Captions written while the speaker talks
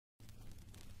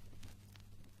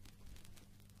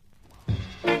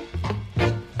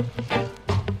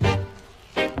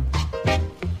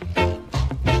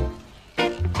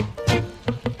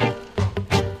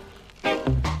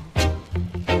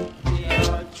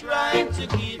to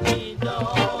keep me down.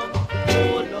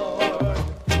 Oh Lord,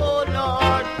 oh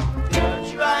Lord, they're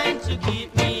trying to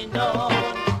keep me down.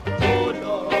 Oh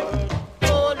Lord,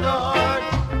 but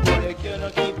they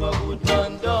cannot keep a good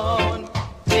man down.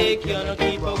 They cannot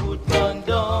keep a good man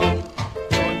down.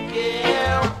 Don't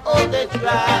care how they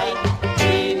try,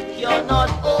 they cannot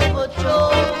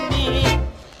overthrow me.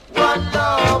 One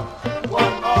love,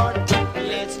 one heart,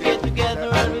 let's get together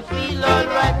and we feel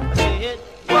alright.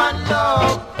 One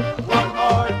love, one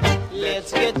heart,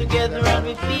 let's get together and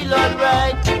we feel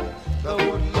alright. The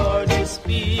good Lord is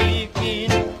speaking,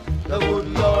 the good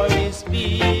Lord is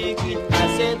speaking. I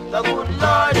said the good